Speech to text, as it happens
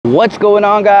What's going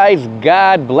on, guys?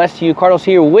 God bless you. Carlos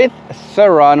here with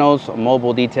Serranos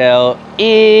Mobile Detail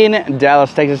in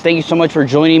Dallas, Texas. Thank you so much for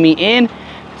joining me in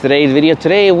today's video.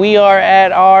 Today we are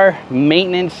at our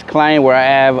maintenance client where I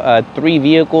have 3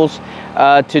 vehicles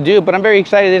to do, but I'm very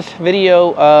excited. This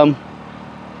video we're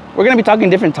going to be talking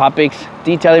different topics,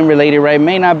 detailing related, right?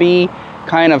 May not be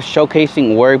kind of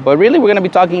showcasing work, but really we're going to be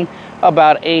talking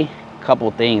about a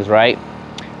couple things, right?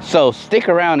 So stick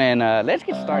around and let's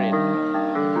get started.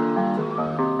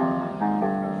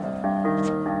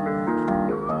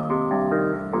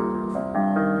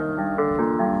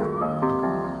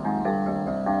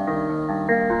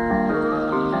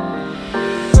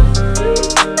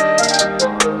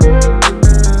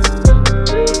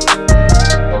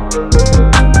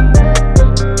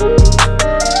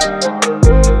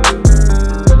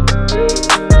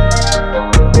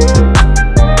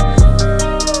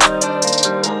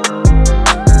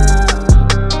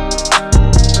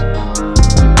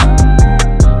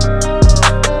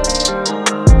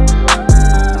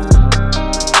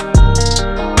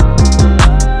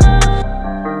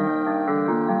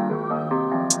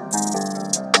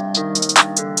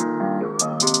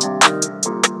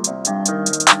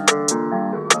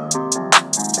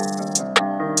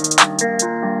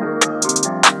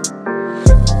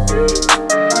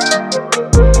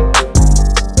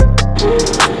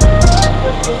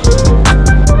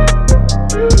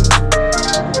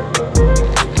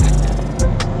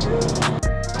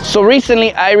 So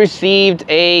recently I received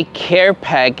a care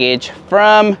package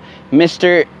from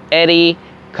Mr. Eddie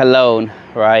Cologne,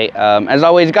 right? As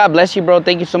always, God bless you, bro.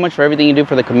 Thank you so much for everything you do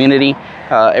for the community,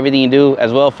 everything you do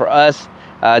as well for us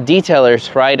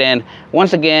detailers, right? And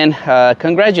once again,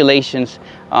 congratulations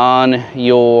on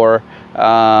your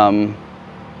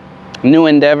new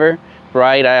endeavor,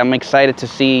 right? I'm excited to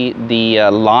see the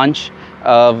launch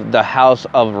of the House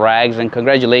of Rags, and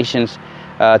congratulations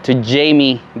to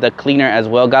Jamie the cleaner as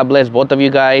well. God bless both of you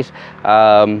guys.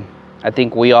 I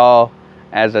think we all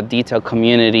as a detail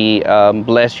community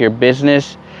bless your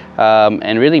business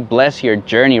and really bless your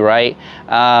journey, right?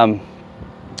 But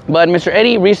Mr.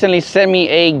 Eddie recently sent me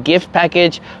a gift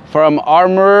package from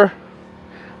Armor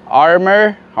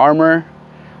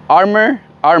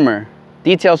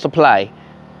Detail Supply.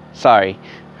 Sorry,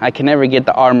 I can never get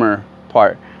the armor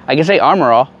part. I can say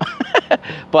armor all.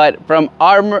 But from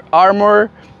Armor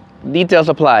Detail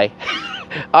Supply.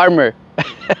 Armor.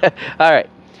 All right.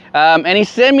 And he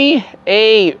sent me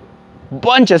a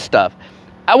bunch of stuff.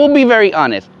 I will be very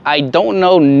honest, I don't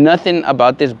know nothing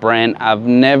about this brand. I've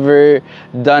never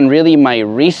done really my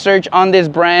research on this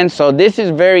brand, so this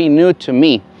is very new to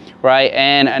me, right?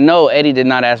 And I know Eddie did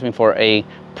not ask me for a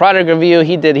product review.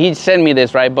 He sent me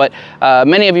this, right? But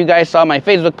many of you guys saw my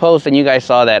Facebook post and you guys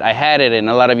saw that I had it, and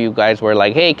a lot of you guys were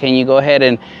like, hey, can you go ahead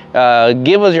and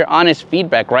give us your honest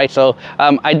feedback, right? So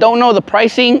I don't know the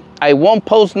pricing. I won't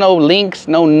post no links,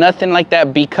 no nothing like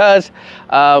that, because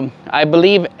I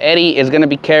believe Eddie is going to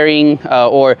be carrying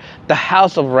or the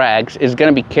House of Rags is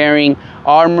going to be carrying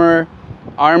Armor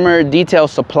Detail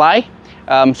Supply.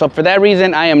 So for that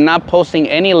reason, I am not posting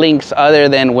any links other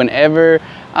than whenever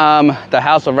the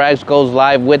House of Rags goes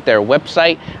live with their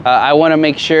website. I want to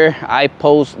make sure I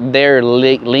post their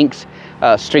links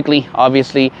strictly.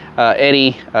 Obviously,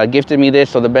 Eddie gifted me this,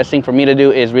 so the best thing for me to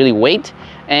do is really wait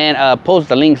and post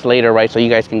the links later, right? So you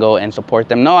guys can go and support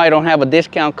them. No, I don't have a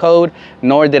discount code,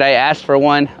 nor did I ask for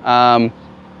one.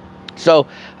 So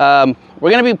we're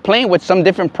gonna be playing with some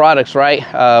different products, right?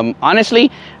 Honestly,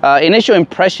 initial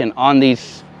impression on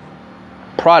these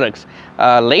products,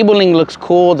 labeling looks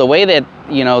cool. The way that,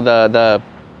 you know, the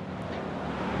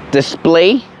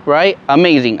display, right?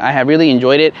 Amazing. I have really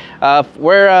enjoyed it.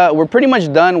 We're pretty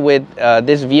much done with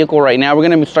this vehicle right now. We're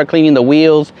gonna start cleaning the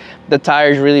wheels, the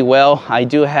tires really well. I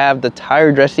do have the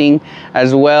tire dressing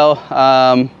as well.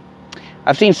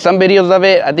 I've seen some videos of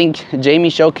it. I think Jamie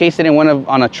showcased it in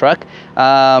on a truck,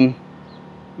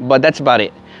 but that's about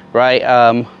it,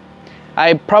 right?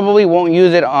 I probably won't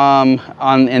use it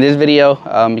in this video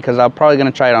because I'm probably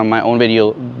gonna try it on my own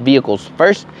vehicles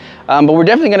first. But we're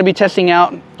definitely gonna be testing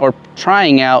out or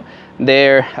trying out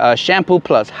their Shampoo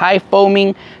Plus high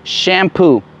foaming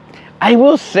shampoo. I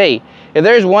will say, if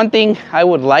there's one thing I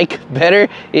would like better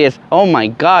is, oh my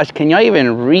gosh, can y'all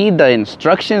even read the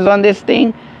instructions on this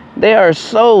thing? They are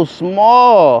so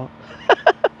small.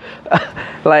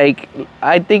 Like,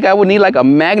 I think I would need like a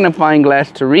magnifying glass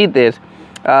to read this.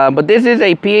 But this is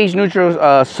a pH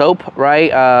neutral soap,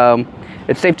 right?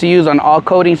 It's safe to use on all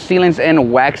coatings, sealants,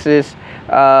 and waxes.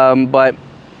 But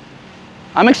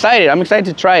I'm excited. I'm excited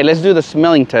to try it. Let's do the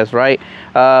smelling test, right?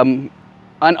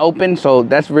 Unopened, so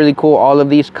that's really cool. All of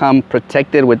these come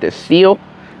protected with this seal.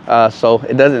 so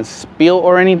it doesn't spill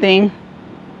or anything.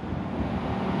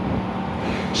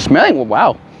 Smelling,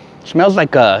 wow, smells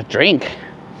like a drink.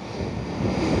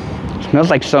 Smells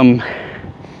like some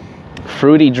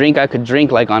fruity drink I could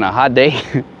drink like on a hot day.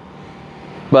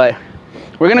 But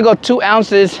we're gonna go 2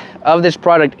 ounces of this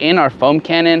product in our foam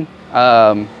cannon.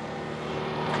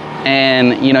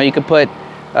 And you know, you could put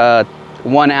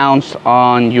 1 ounce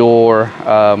on your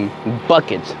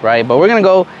buckets, right? But we're gonna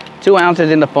go 2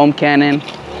 ounces in the foam cannon.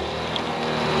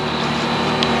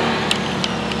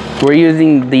 We're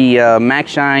using the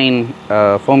Max Shine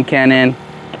foam cannon,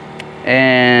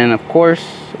 and of course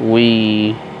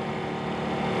we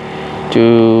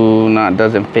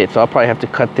doesn't fit, so I'll probably have to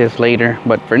cut this later,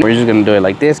 but for now we're just gonna do it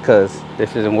like this because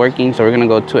this isn't working. So we're gonna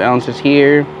go 2 ounces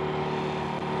here.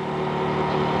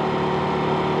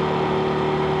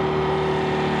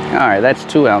 All right, that's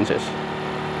 2 ounces.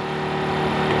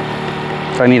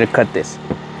 So I need to cut this.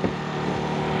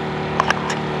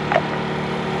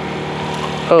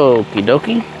 Okie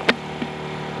dokie.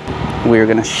 We're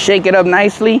gonna shake it up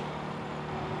nicely.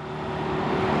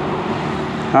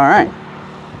 All right,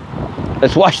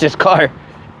 let's wash this car.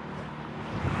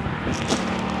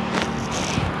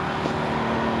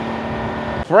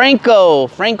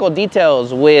 Franco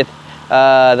Details with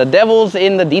the devil's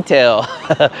in the detail.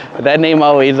 That name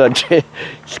always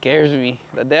scares me.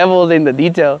 The devil's in the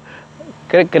detail.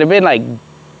 Could have been like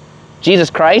Jesus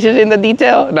Christ is in the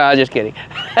detail. No, I'm just kidding.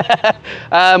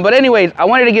 But anyways, I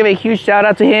wanted to give a huge shout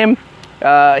out to him.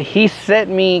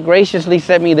 He graciously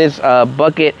sent me this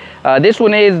bucket. This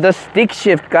one is the stick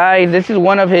shift, guys. This is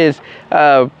one of his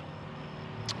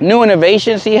new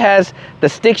innovations. He has the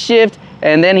stick shift,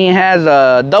 and then he has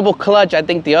a double clutch. I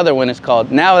think the other one is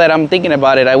called. Now that I'm thinking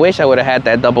about it, I wish I would have had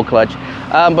that double clutch.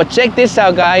 But check this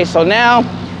out, guys. So now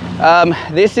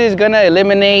this is gonna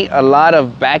eliminate a lot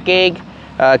of backache,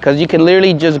 because you can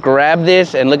literally just grab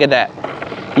this and look at that.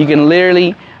 You can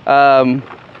literally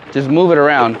just move it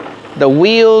around. The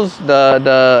wheels,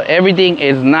 the everything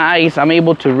is nice. I'm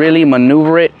able to really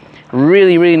maneuver it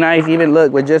really nice. Even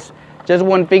look, with just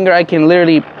one finger I can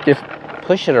literally just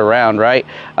push it around, right?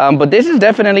 But this is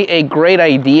definitely a great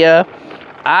idea.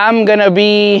 I'm gonna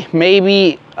be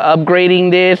maybe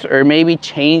upgrading this, or maybe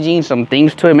changing some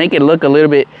things to it, make it look a little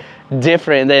bit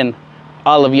different than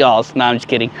all of y'all's. No, I'm just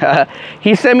kidding.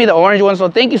 He sent me the orange one, so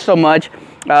thank you so much.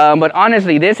 But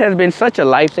honestly, this has been such a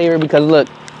lifesaver, because look,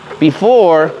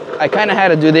 before I kind of had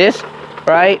to do this,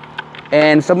 right?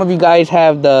 And some of you guys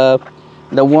have the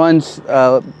ones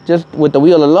just with the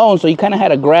wheel alone, so you kind of had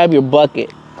to grab your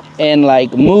bucket and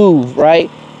like move, right?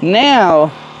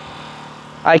 Now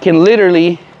I can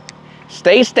literally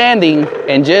stay standing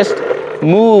and just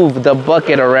move the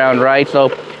bucket around, right? So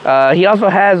he also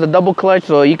has a double clutch,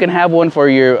 so you can have one for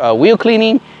your wheel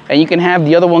cleaning, and you can have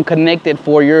the other one connected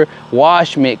for your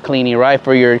wash mitt cleaning, right?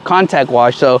 For your contact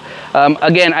wash. So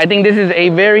again, I think this is a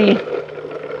very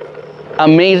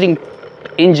amazing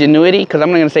ingenuity, because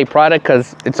I'm not gonna say product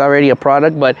because it's already a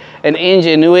product, but an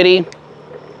ingenuity.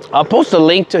 I'll post a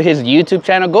link to his YouTube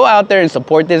channel. Go out there and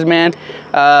support this man.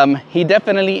 He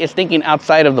definitely is thinking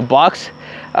outside of the box.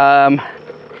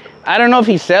 I don't know if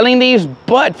he's selling these,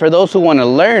 but for those who want to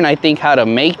learn, I think, how to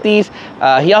make these,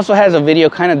 he also has a video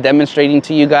kind of demonstrating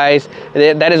to you guys.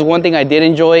 That is one thing I did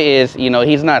enjoy, is, you know,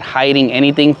 he's not hiding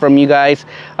anything from you guys,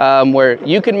 where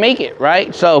you can make it,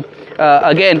 right? So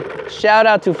again, shout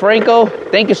out to Franco.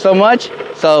 Thank you so much.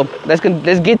 So let's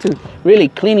get to really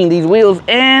cleaning these wheels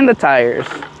and the tires.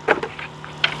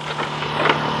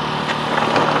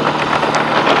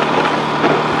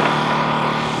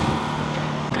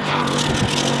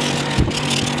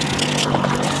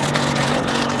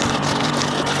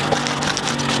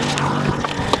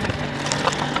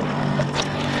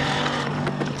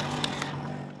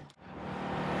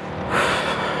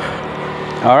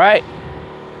 All right.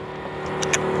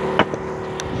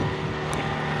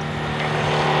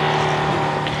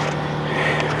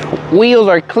 Wheels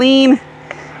are clean.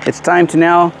 It's time to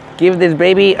now give this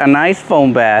baby a nice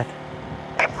foam bath.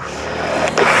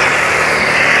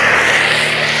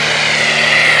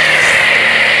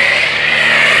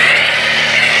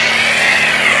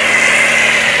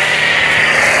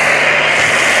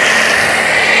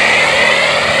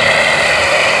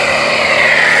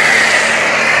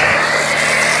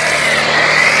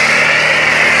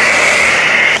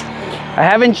 I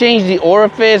haven't changed the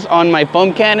orifice on my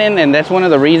foam cannon, and that's one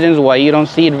of the reasons why you don't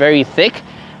see it very thick.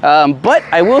 But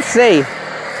I will say,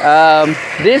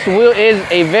 this wheel is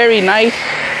a very nice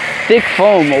thick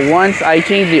foam once I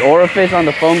change the orifice on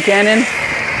the foam cannon.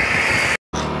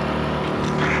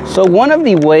 So one of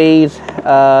the ways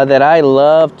that I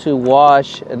love to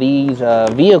wash these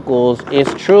vehicles is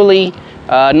truly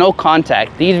no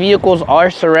contact. These vehicles are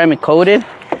ceramic coated,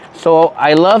 so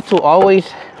I love to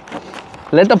always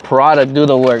let the product do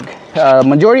the work.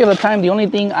 Majority of the time, the only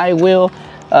thing I will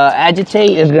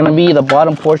agitate is going to be the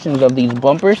bottom portions of these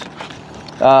bumpers.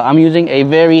 I'm using a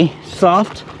very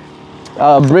soft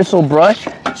bristle brush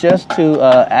just to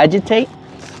agitate,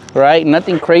 right?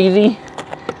 Nothing crazy,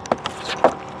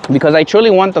 because I truly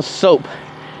want the soap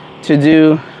to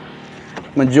do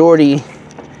majority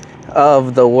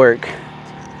of the work.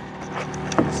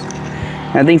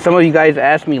 I think some of you guys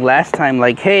asked me last time,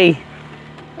 like, hey,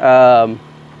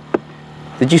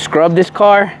 did you scrub this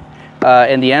car?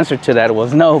 And the answer to that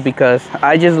was no, because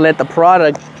I just let the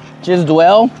product just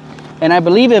dwell. And I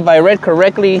believe if I read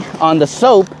correctly on the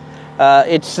soap,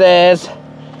 it says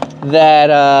that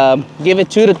give it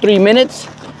 2 to 3 minutes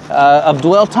of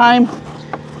dwell time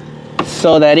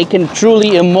so that it can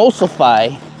truly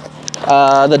emulsify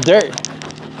the dirt.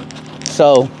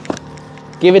 So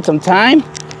give it some time.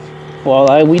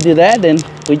 While we do that, then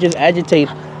we just agitate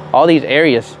all these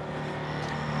areas.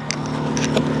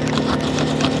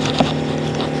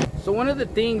 So one of the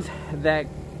things that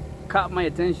caught my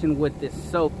attention with this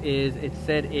soap is it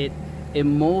said it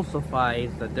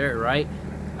emulsifies the dirt, right?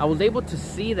 I was able to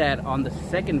see that on the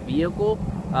second vehicle.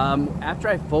 After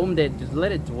I foamed it, just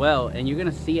let it dwell, and you're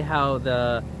gonna see how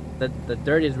the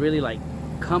dirt is really like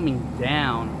coming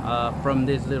down from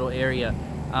this little area.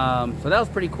 So that was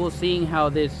pretty cool, seeing how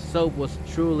this soap was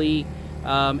truly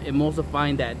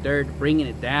emulsifying that dirt, bringing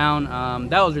it down.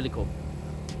 That was really cool.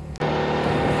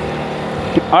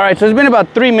 All right, so it's been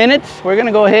about 3 minutes. We're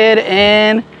gonna go ahead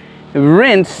and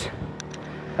rinse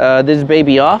this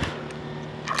baby off.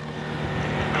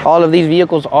 All of these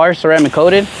vehicles are ceramic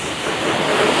coated.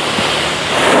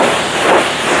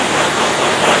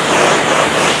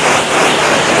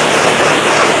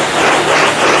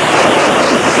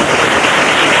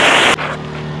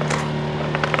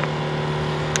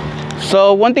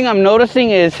 So one thing I'm noticing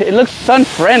is it looks sun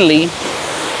friendly,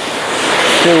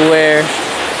 to where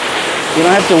you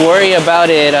don't have to worry about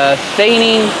it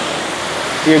staining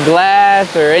your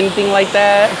glass or anything like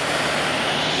that.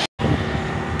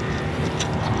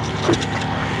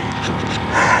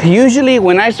 Usually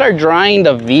when I start drying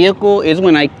the vehicle is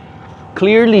when I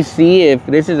clearly see if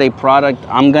this is a product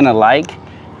I'm gonna like,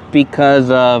 because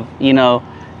of, you know,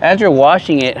 as you're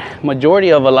washing it,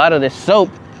 majority of a lot of this soap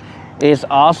is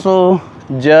also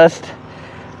just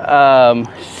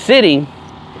sitting.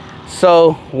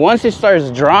 So once it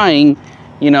starts drying,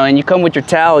 you know, and you come with your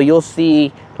towel, you'll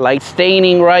see like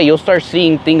staining, right? You'll start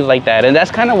seeing things like that. And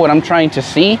that's kind of what I'm trying to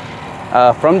see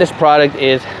from this product,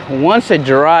 is once it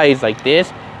dries like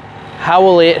this, how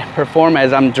will it perform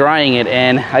as I'm drying it?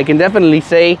 And I can definitely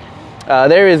say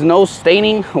there is no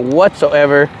staining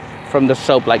whatsoever from the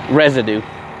soap, like residue.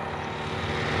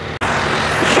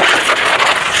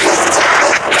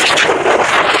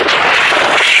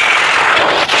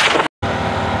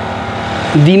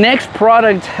 The next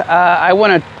product I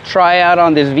want to try out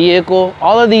on this vehicle,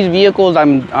 all of these vehicles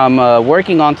I'm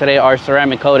working on today are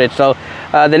ceramic coated. So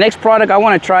the next product I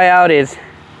want to try out is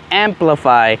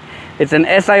Amplify. It's an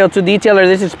SiO2 detailer.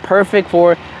 This is perfect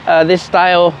for this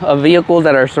style of vehicles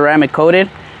that are ceramic coated.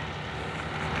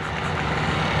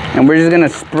 And we're just going to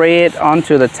spray it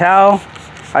onto the towel.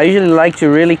 I usually like to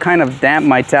really kind of damp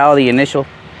my towel the initial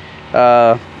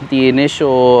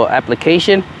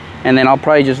application, and then I'll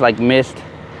probably just like mist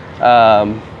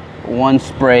one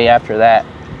spray after that.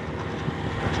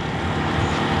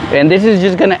 And this is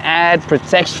just gonna add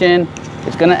protection.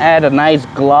 It's gonna add a nice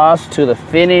gloss to the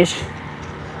finish.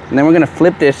 And then we're gonna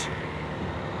flip this.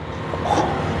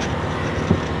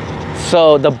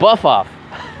 So the buff off,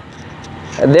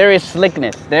 there is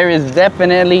slickness. There is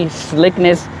definitely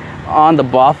slickness on the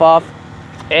buff off,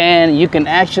 and you can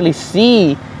actually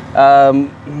see the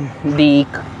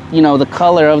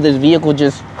color of this vehicle.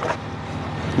 Just,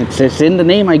 it's in the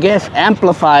name, I guess,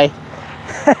 Amplify.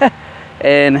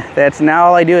 And that's now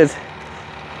all I do is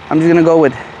I'm just gonna go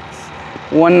with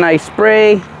one nice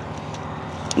spray,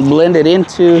 blend it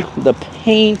into the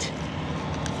paint,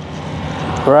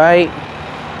 right?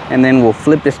 And then we'll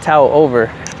flip this towel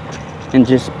over and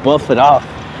just buff it off.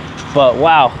 But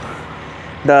wow,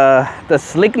 the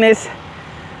slickness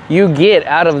you get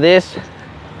out of this,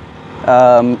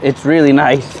 it's really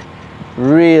nice.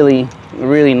 Really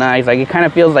nice. Like, it kind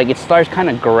of feels like it starts kind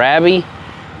of grabby,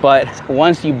 but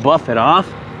once you buff it off,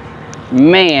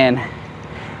 man,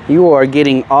 you are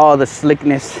getting all the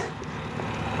slickness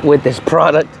with this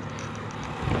product.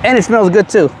 And it smells good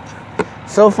too.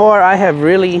 So far I have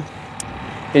really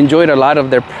enjoyed a lot of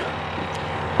their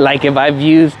like if I've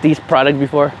used these products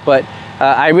before, but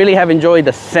I really have enjoyed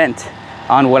the scent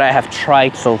on what I have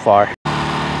tried so far.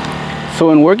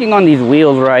 So in working on these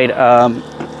wheels, right,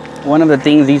 one of the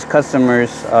things these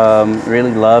customers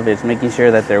really love is making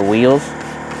sure that their wheels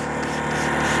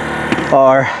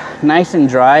are nice and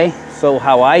dry. So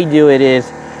how I do it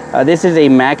is, this is a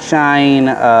Max Shine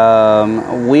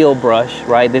wheel brush,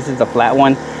 right? This is the flat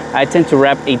one. I tend to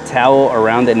wrap a towel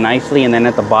around it nicely, and then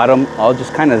at the bottom, I'll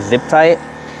just kind of zip tie it.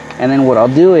 And then what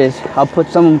I'll do is I'll put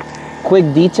some quick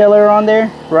detailer on there,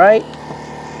 right?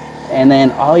 And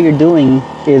then all you're doing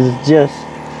is just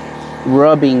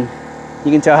rubbing.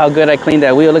 You can tell how good I cleaned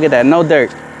that wheel. Look at that, no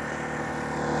dirt.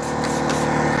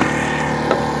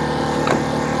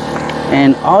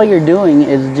 And all you're doing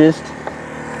is just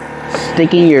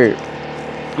sticking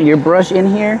your brush in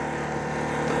here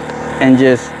and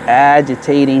just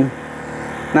agitating,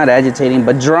 not agitating,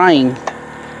 but drying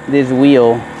this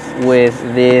wheel with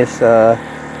this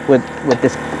with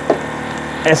this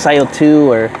SiO2,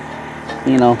 or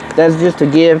you know, that's just to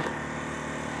give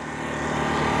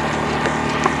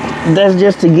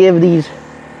these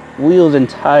wheels and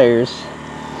tires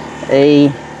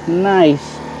a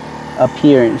nice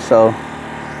appearance. So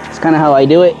it's kind of how I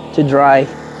do it to dry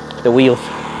the wheels.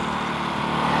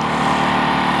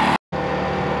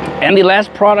 And the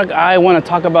last product I want to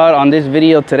talk about on this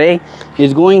video today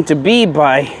is going to be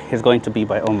by,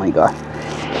 oh my god.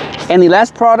 And the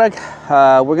last product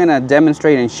we're gonna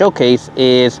demonstrate and showcase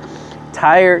is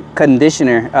tire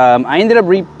conditioner. I ended up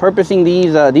repurposing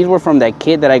these. These were from that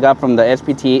kit that I got from the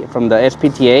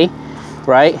SPTA,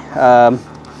 right?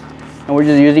 And we're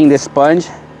just using this sponge,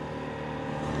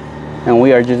 and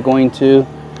we are just going to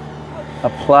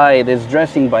apply this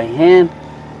dressing by hand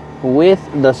with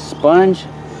the sponge.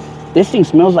 This thing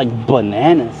smells like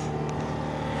bananas.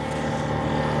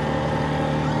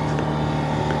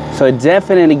 So it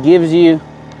definitely gives you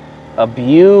a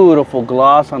beautiful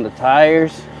gloss on the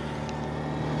tires.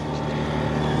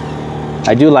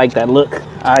 I do like that look.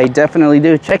 I definitely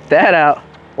do. Check that out.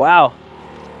 Wow.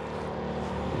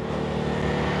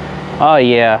 Oh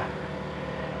yeah,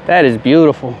 that is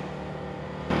beautiful.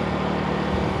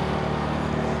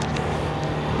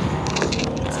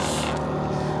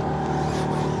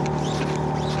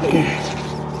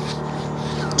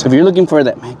 So if you're looking for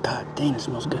that, man, god dang, it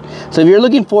smells good. So if you're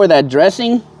looking for that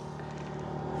dressing,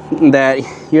 that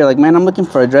you're like, man, I'm looking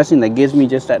for a dressing that gives me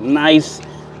just that nice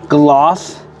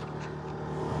gloss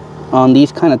on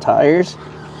these kind of tires,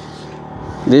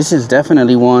 this is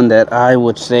definitely one that I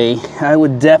would say I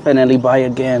would definitely buy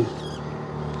again.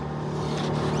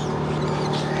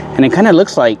 And it kind of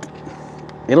looks like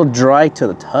it'll dry to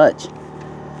the touch.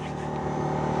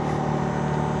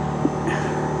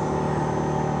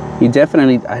 You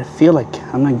definitely, I feel like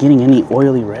I'm not getting any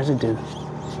oily residue.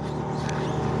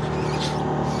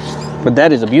 But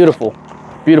that is a beautiful,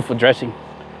 beautiful dressing.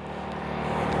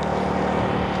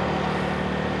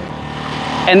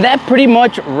 And that pretty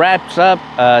much wraps up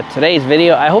today's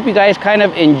video. I hope you guys kind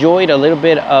of enjoyed a little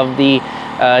bit of the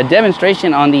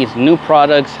demonstration on these new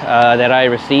products that I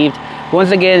received. Once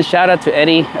again, shout out to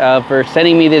Eddie for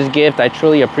sending me this gift. I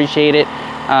truly appreciate it.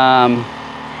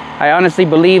 I honestly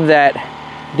believe that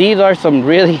these are some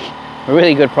really,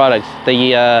 really good products.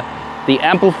 The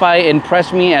Amplify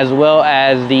impressed me, as well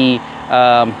as the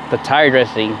tire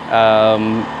dressing,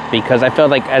 because I felt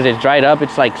like as it's dried up,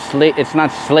 it's like slick. It's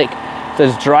not slick, so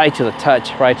it's dry to the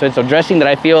touch, right? So it's a dressing that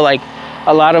I feel like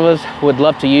a lot of us would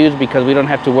love to use, because we don't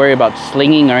have to worry about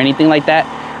slinging or anything like that.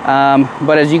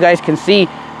 But as you guys can see,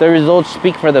 the results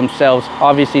speak for themselves.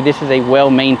 Obviously, this is a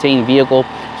well-maintained vehicle,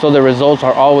 so the results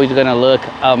are always gonna look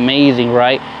amazing,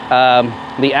 right?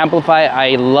 The Amplify,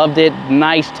 I loved it.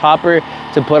 Nice topper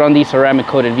to put on these ceramic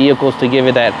coated vehicles to give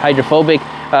it that hydrophobic,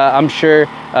 I'm sure,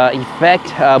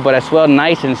 effect, but as well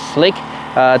nice and slick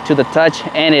to the touch,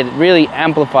 and it really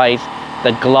amplifies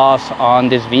the gloss on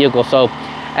this vehicle. So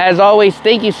as always,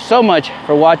 thank you so much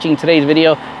for watching today's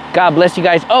video. God bless you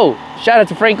guys. Oh, shout out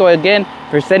to Franco again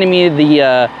for sending me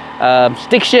the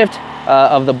stick shift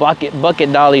of the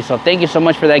bucket dolly. So thank you so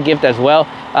much for that gift as well.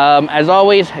 As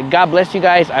always, God bless you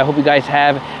guys. I hope you guys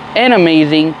have an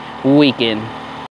amazing weekend.